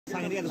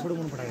सांगितलं थोडं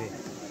म्हणून पडावे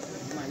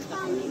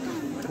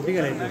कुठे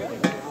गेलाय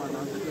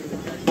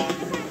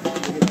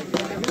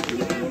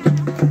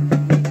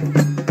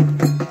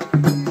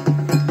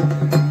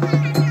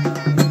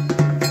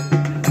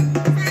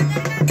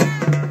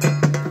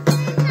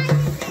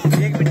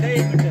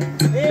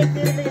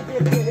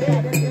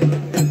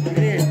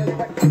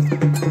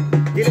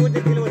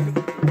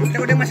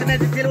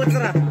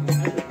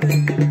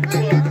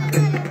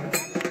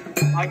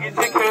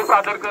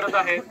सादर करत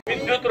आहे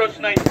विद्युत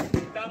रोषणाई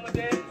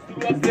त्यामध्ये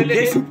सुरू असलेले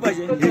हे शूट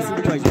पाहिजे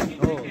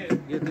हो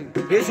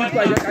हे शूट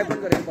पाहिजे काय पण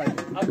करायला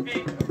पाहिजे अगदी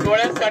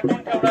डोळ्यात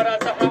साठवून ठेवणारा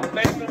असा हा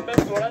मॅच नंबर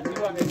 16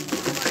 सुरू आहे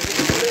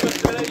पुढे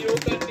बसलेल्या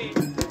युवकांनी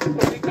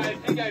थोडी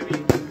काळजी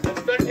घ्यावी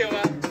नंतर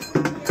ठेवा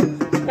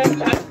खूप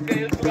छान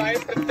खेळ सुरू आहे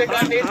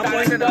प्रत्येकाने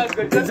करणाऱ्याला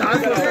उत्साह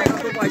वाढत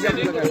राहतो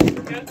आकाशवाणी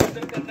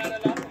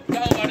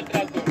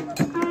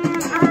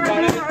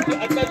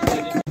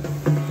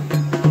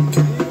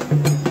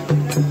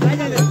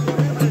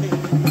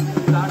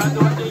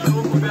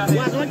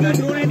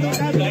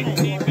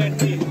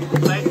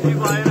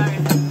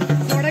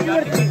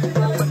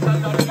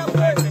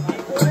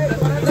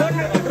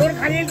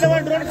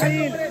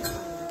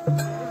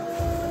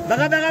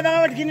बघा बघा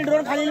बघा वटकीने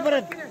ड्रोन खाली येईल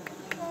परत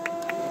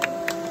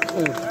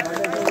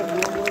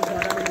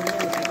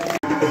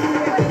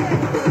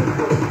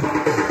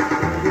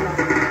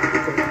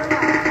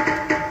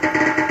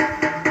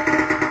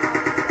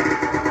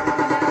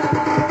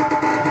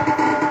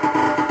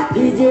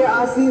डीजे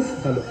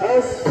आशीष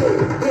एस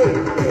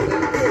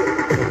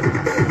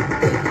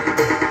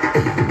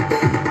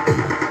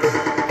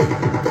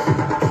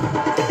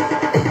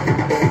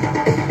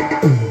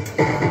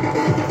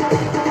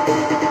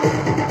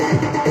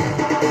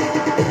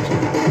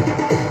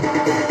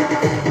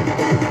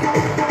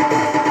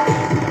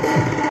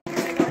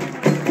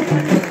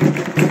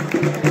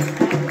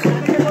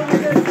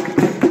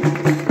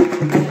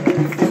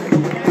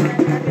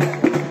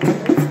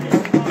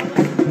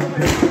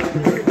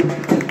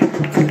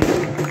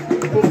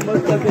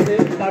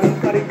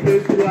पारंपरिक खेळ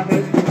सुरू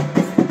आहेत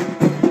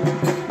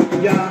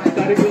या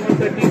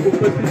कार्यक्रमासाठी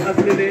उपस्थित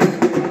असलेले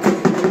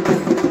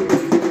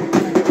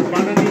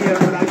माननीय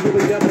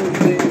राज्यभज्या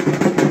महोदय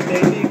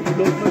दैनिक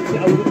लोकमतचे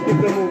आवृत्ती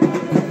प्रमुख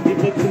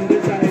दीपक शिंदे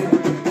साहेब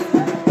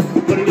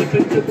परळी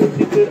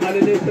पंचकोशीतून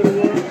आलेले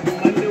सर्व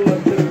मान्यवर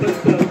सरपंच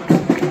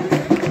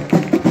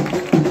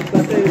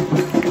तसेच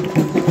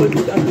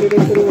उपस्थित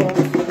असलेले सर्व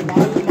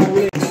माल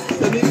मावळे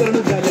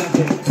समीकरण झाले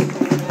आहे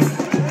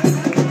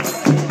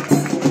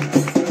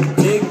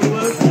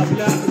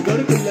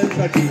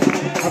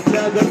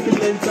आपल्या गड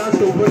किल्ल्यांच्या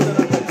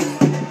संवर्धनासाठी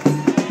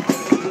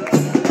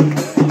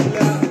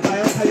आपल्या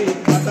पायाखाली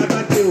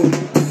बटाटा ठेवून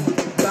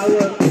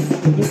त्यावर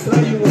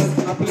दुसरा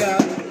युवक आपल्या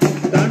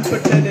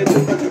दांडपट्ट्याने तो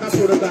बटाटा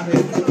फोडत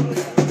आहे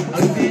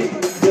अगदी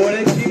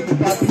डोळ्याची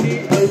पापणी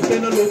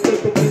अवसेनं लोक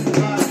तोपर्यंत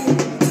हा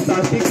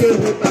साथी खेळ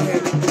होत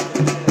आहेत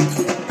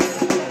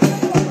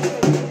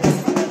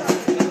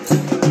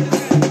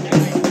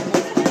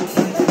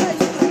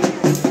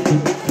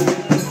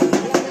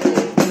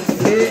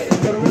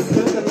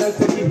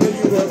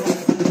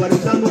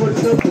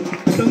वर्षानुवर्ष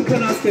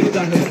शंखनाद करीत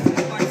आहे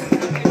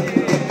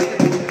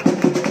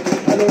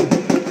हॅलो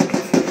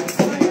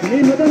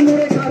मी मदन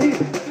काळी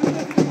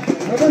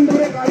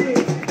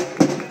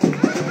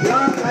या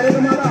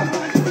कार्यक्रमाला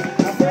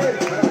आपले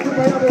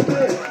राजूभाई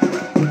बोलते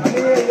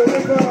आणि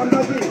योगेश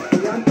अंदाजी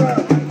यांचं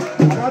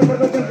आभार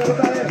प्रदर्शन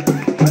करत आहे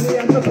आणि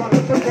यांचं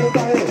स्वागत पण करत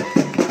आहे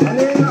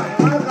आणि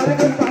हा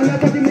कार्यक्रम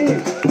पाहण्यासाठी मी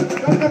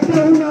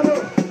कलकत्त्याहून आलो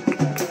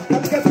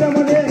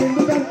कलकत्त्यामध्ये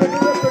हिंदुस्तान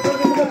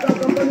पेट्रोल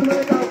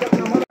कंपनीमध्ये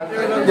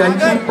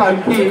यांची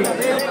पालखी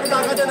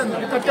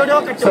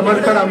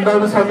समर्थ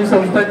रामदास स्वामी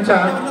संस्थांच्या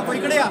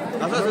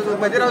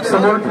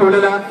समोर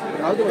ठेवलेल्या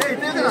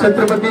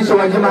छत्रपती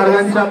शिवाजी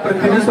महाराजांच्या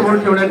प्रतिमेसमोर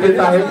ठेवण्यात येत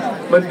आहे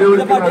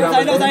मध्यवर्ती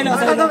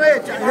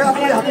भागात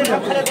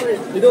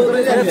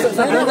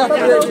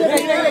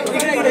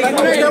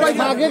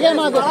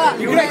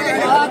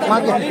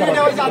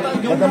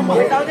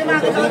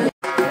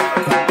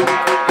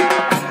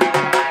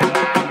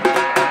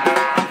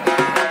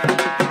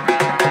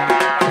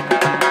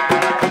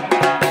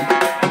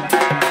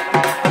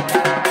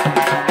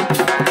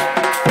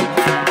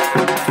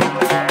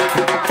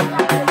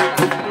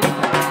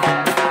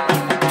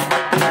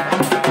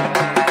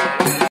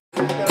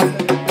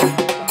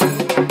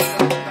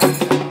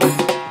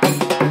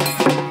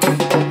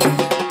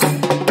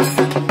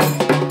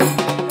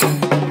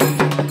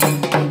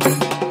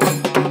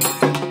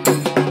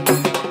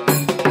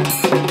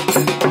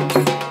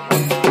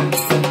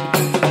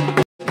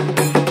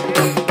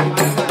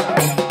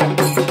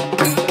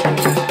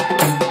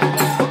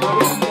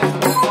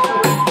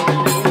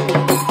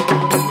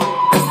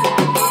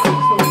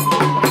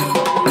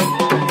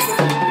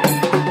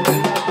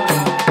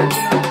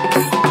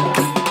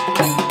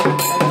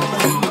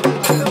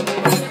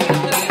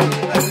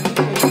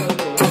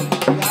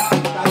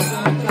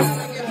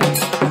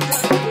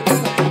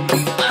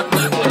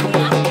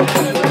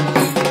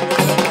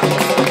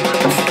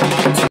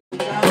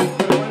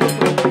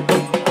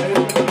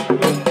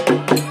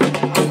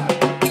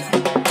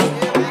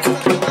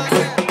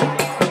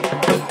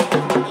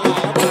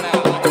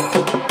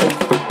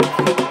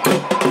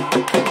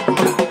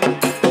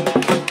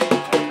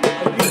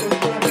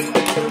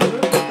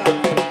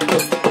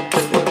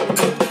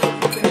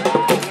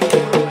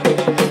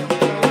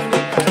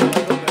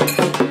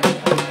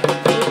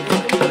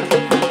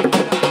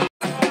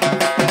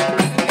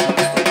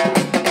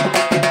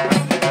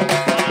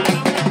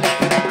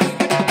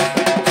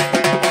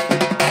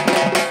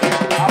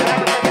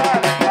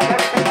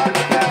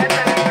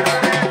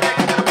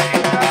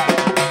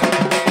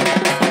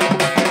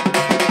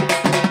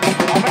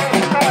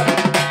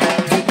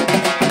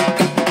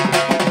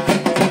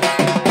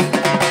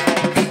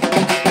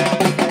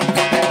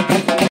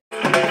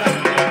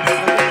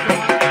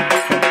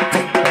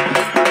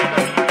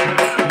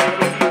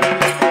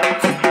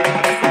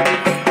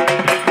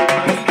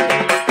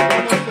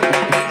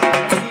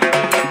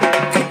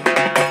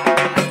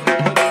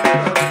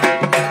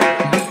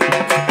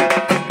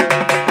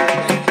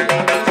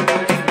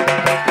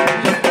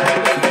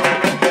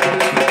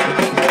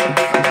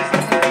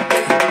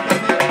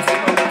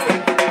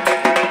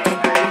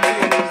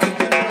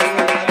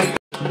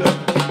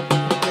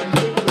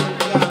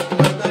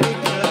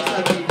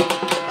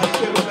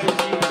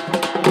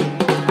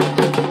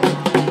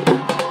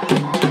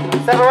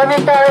सर्वांनी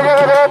टाळ्या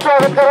वाजवत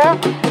स्वागत करा.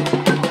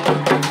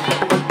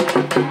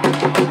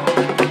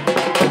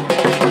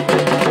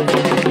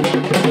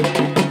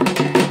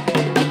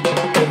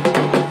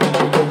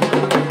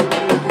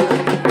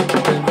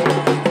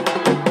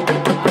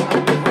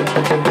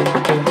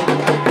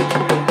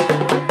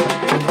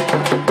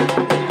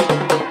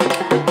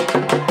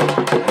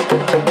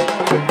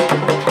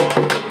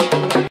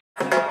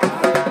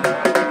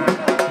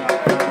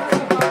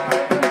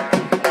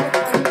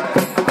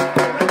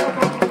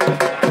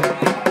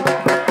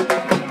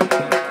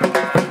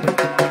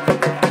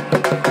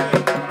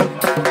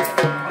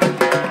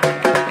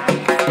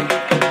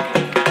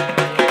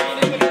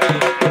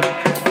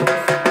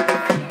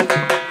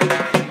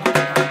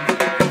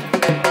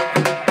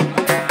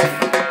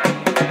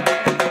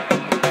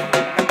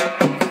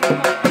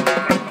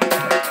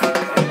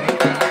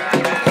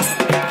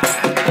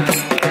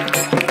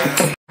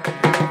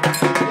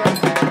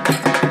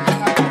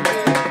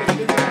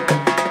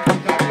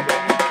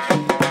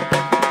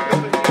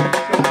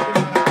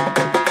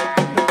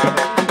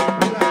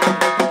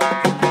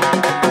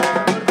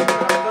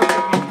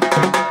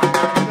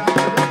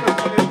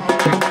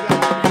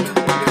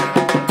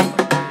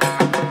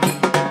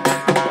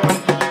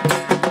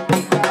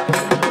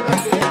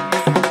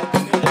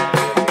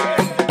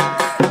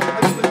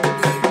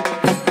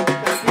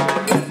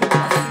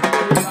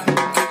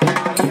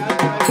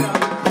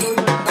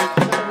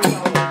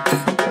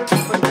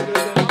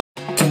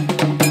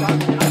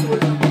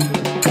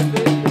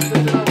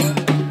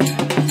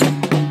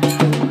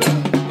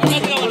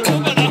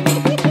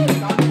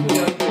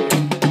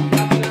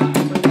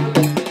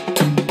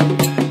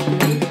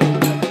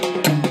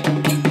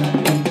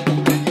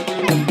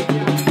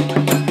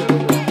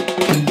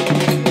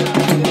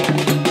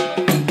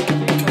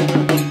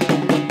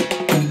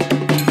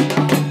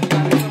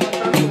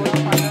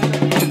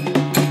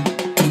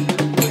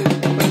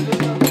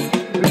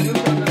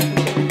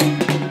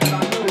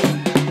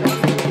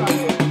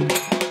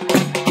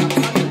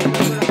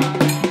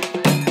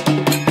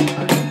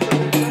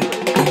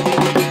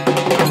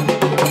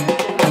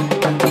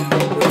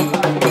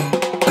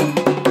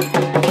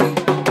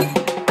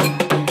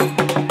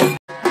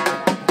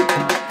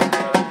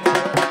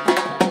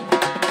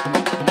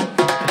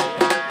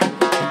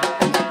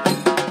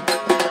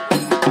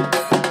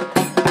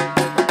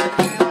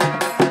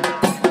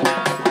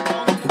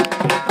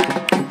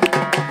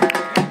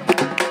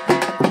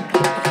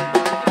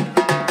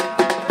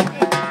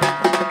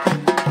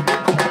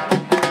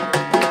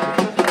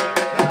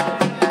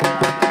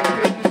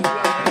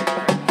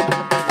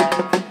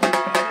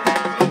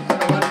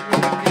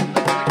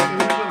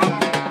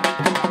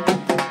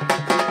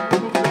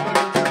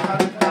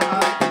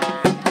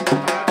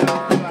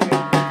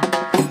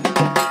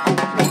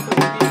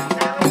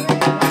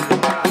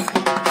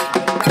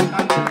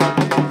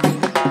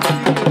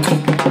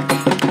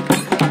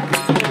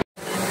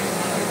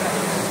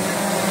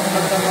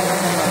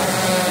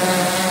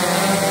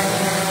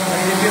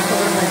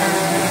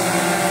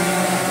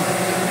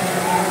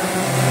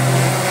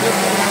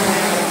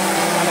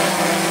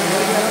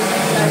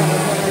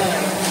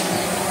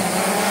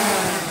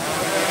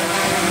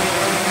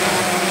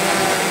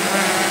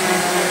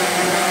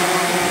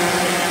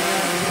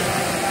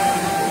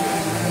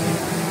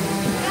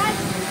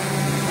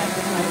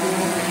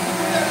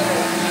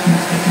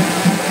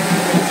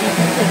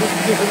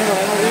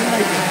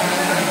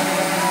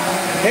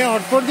 हे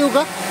हॉटस्पॉट देऊ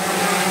का?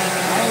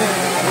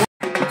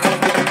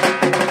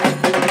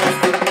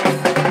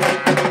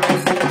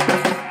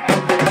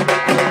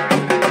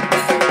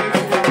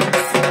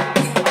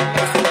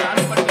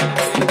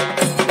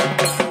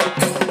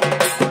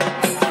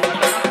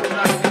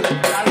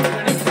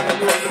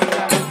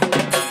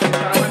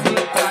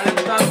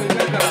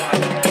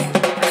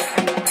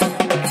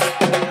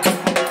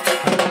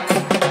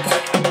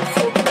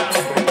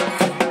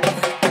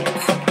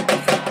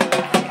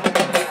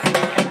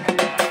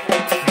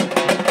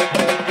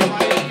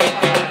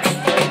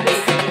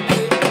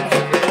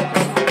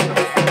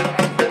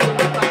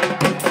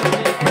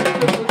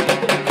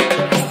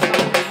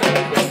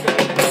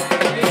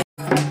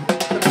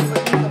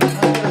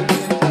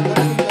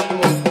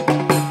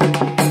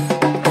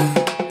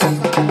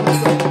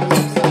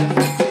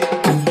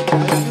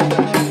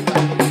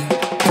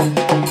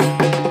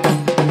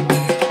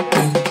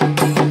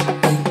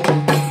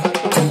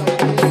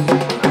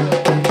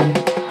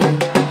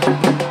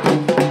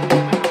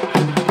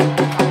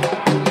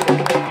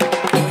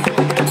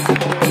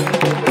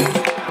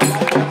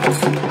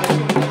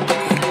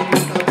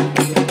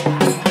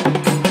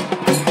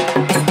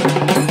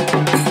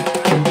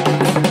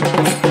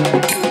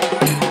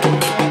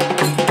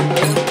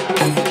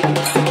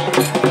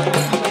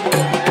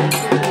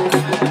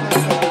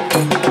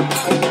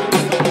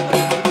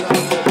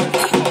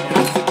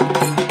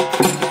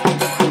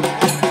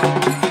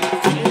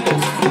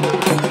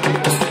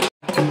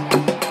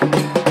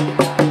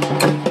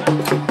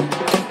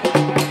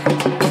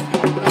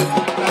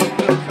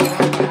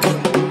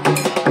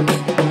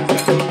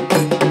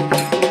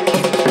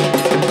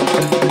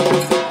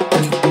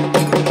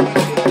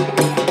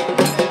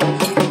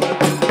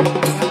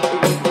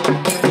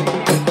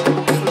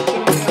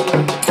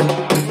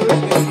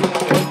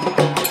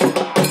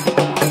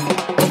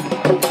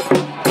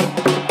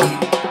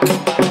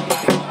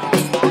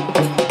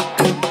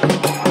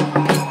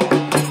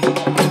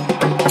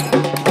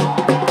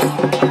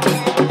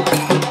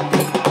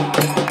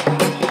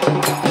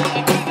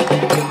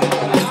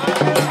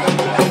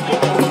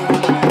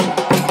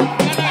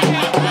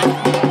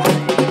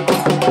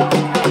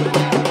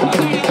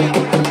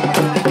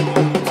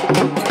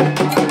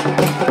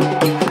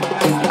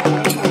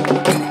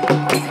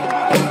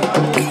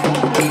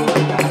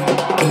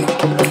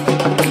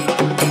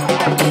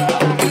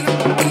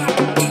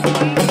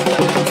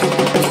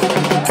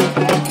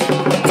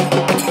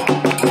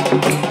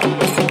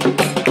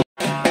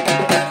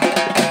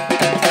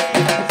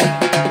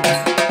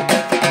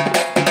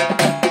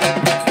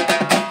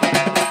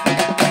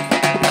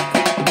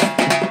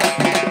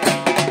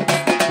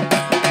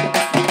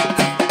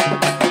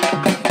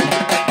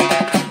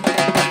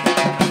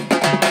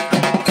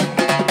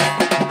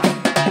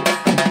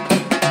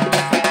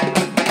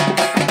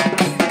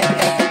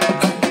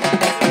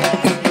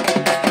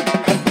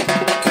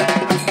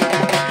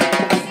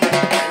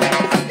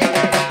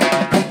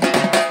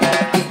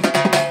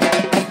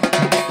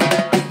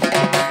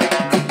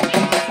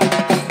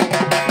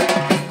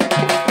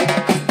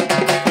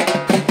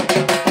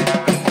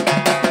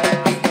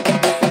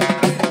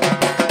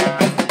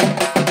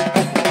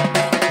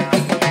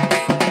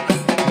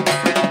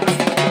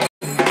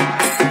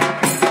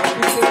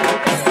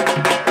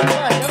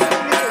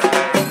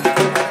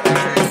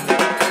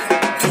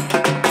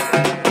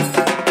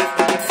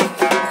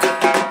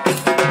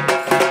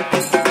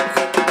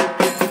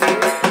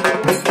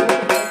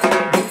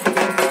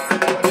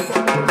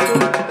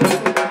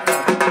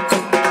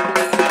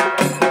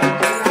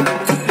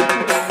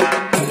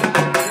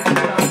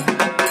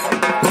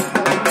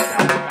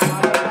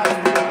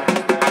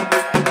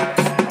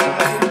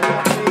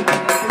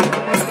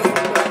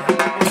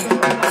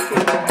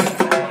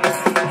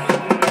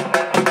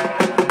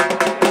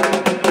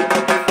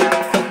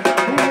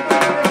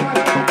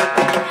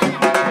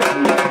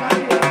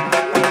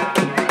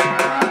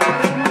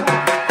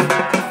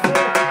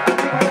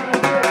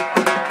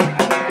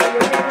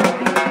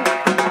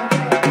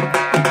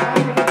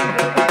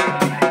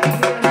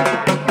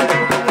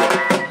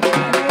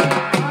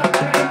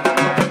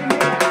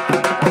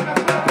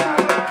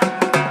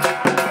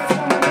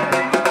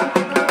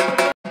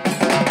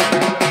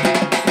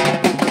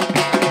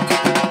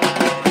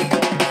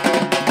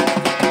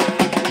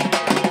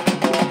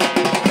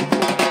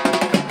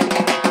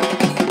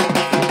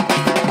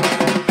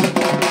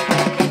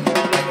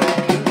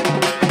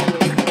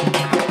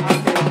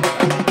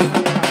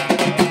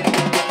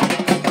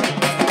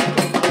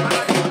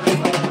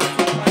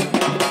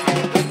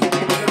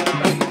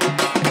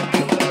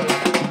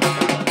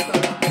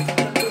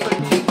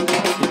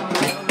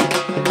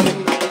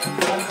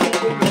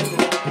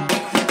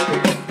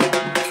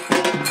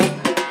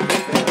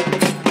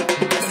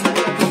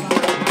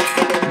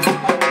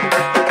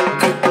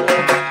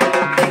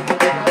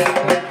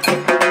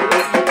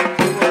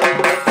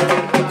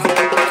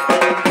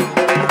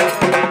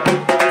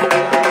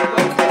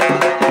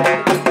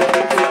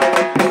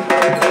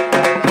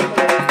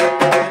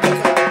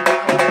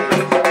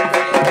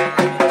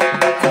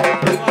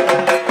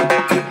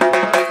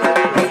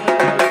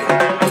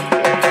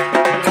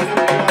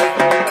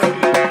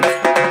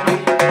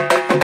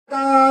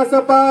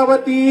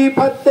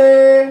 फत्ते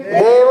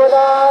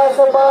देवदास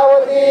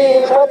पावती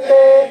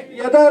फत्ते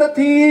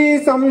यदर्थी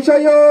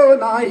संशयो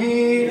नाही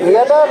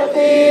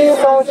यदर्थी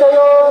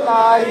संशयो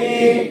नाही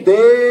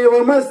देव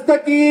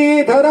मस्तकी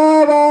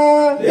धरावा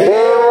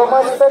देव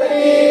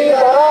मस्तकी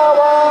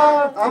धरावा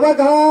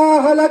अवघा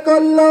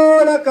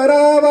हलकल्लोळ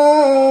करावा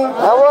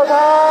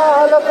अवघा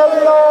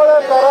हलकल्लोळ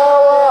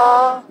करावा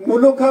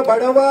मुलुख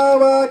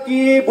बडवावा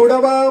की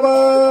बुडवावा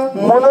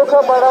मुलुख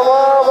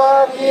बडवावा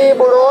की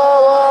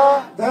बुडवावा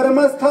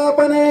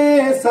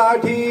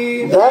धर्मस्थापनेसाठी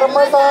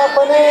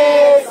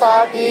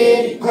धर्मस्थापनेसाठी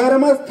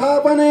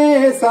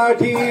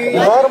धर्मस्थापनेसाठी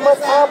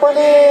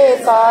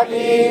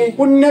धर्मस्थापनेसाठी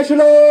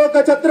पुण्यश्लोक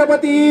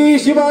छत्रपती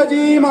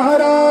शिवाजी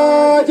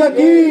महाराज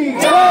की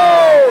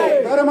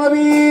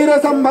धर्मवीर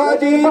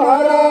संभाजी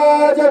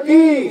महाराज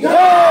की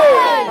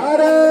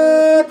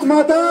भारत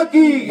माता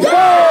की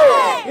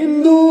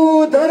हिंदू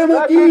धर्म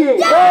की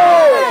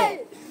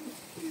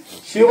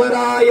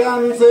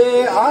शिवरायांचे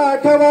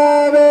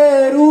 8वावे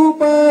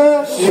रूप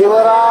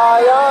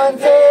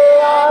शिवरायांचे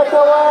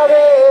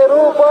 8वावे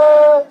रूप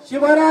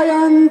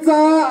शिवरायांचा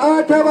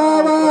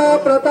 8वावा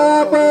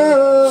प्रताप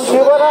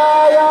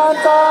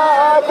शिवरायांचा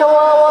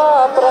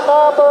 8वावा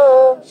प्रताप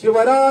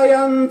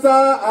शिवरायांचा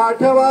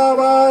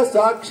 8वावा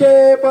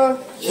साक्षेप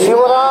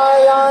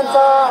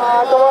शिवरायांचा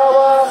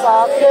 8वावा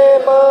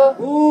साक्षेप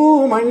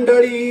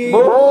भूमंडळी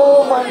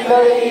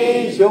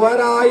भूमंडळी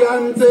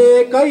शिवरायांचे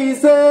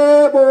कैसे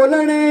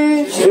बोलणे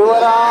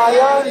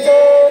शिवरायांचे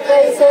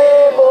कैसे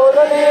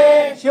बोलणे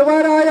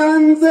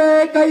शिवरायांचे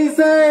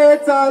कैसे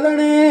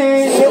चालणे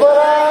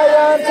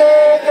शिवरायांचे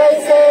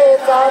कैसे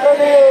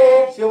चालणे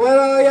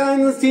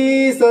शिवरायांशी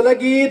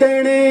सलगी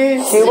देणे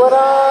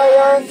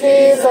शिवरायांची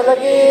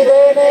सलगी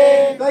देणे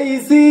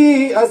कैसी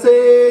असे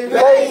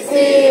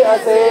कैसी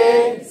असे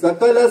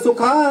सकल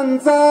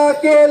सुखांचा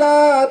केला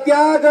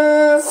त्याग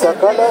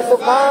सकल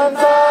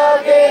सुखांचा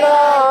केला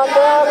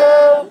त्याग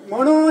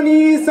म्हणून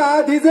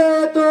साधिजे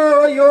तो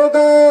योग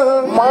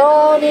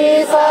म्हणून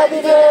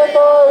साधिजे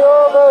तो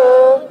योग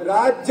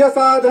राज्य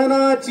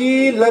साधनाची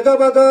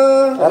लगबग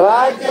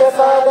राज्य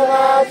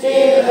साधनाची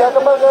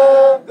लगबग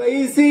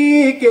कैसी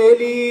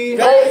केली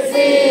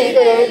कैसी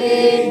केली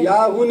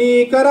याहुनी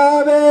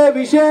करावे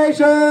विशेष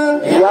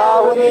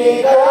याहुनी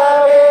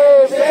करावे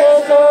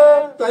विशेष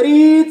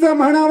तरीच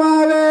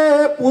म्हणवावे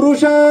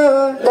पुरुष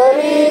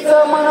तरीच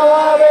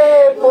म्हणवावे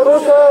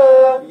पुरुष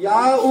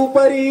या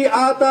उपरी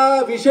आता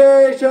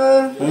विशेष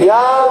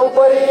या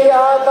उपरी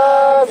आता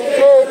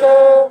विशेष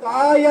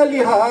काय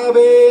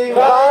लिहावे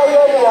काय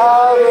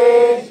लिहावे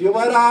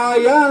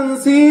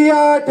शिवरायांसी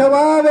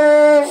आठवावे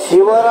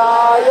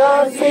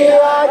शिवरायांची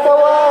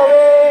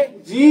 8वावे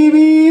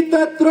जीवित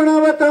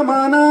तृणवत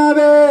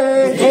मानावे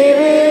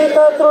जीवित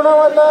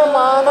तृणवत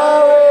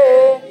मानावे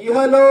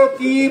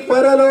इहलोकी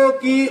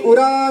परलोकी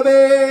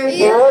उरावे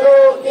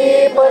इहलोकी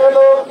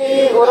परलोकी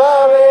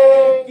उरावे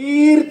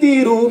कीर्ती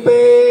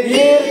रूपे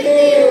कीर्ती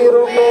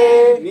रूपे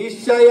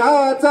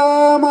निश्चयाचा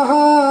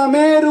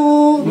महामेरू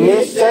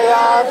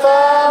निश्चयाचा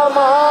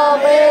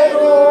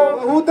महामेरू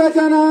बहुत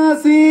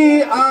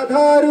जनासी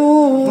आधारू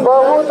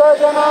बहुत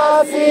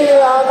जनासी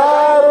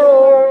आधारू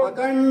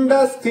अखंड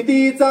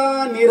स्थितीचा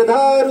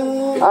निर्धारू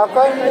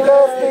अखंड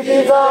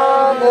स्थितीचा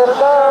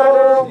निर्धारू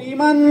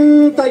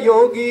श्रीमंत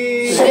योगी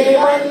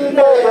श्रीमंत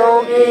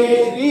योगी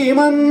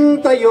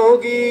श्रीमंत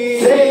योगी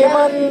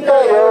श्रीमंत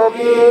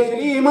योगी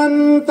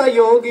श्रीमंत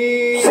योगी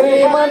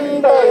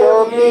श्रीमंत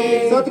योगी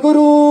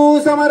सद्गुरु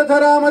समर्थ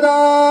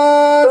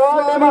रामदास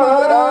स्वामी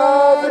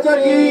महाराज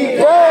की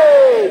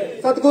जय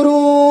सद्गुरु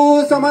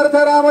समर्थ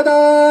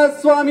रामदास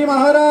स्वामी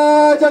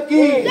महाराज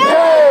की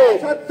जय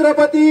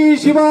छत्रपती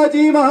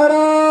शिवाजी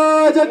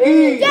महाराज की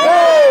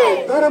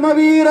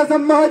धर्मवीर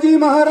संभाजी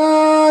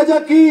महाराज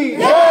की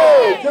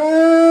जय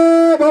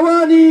जय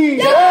भवानी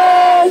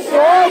जय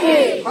शिवाजी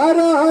हर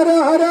हर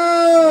हर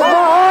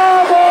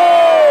महादेव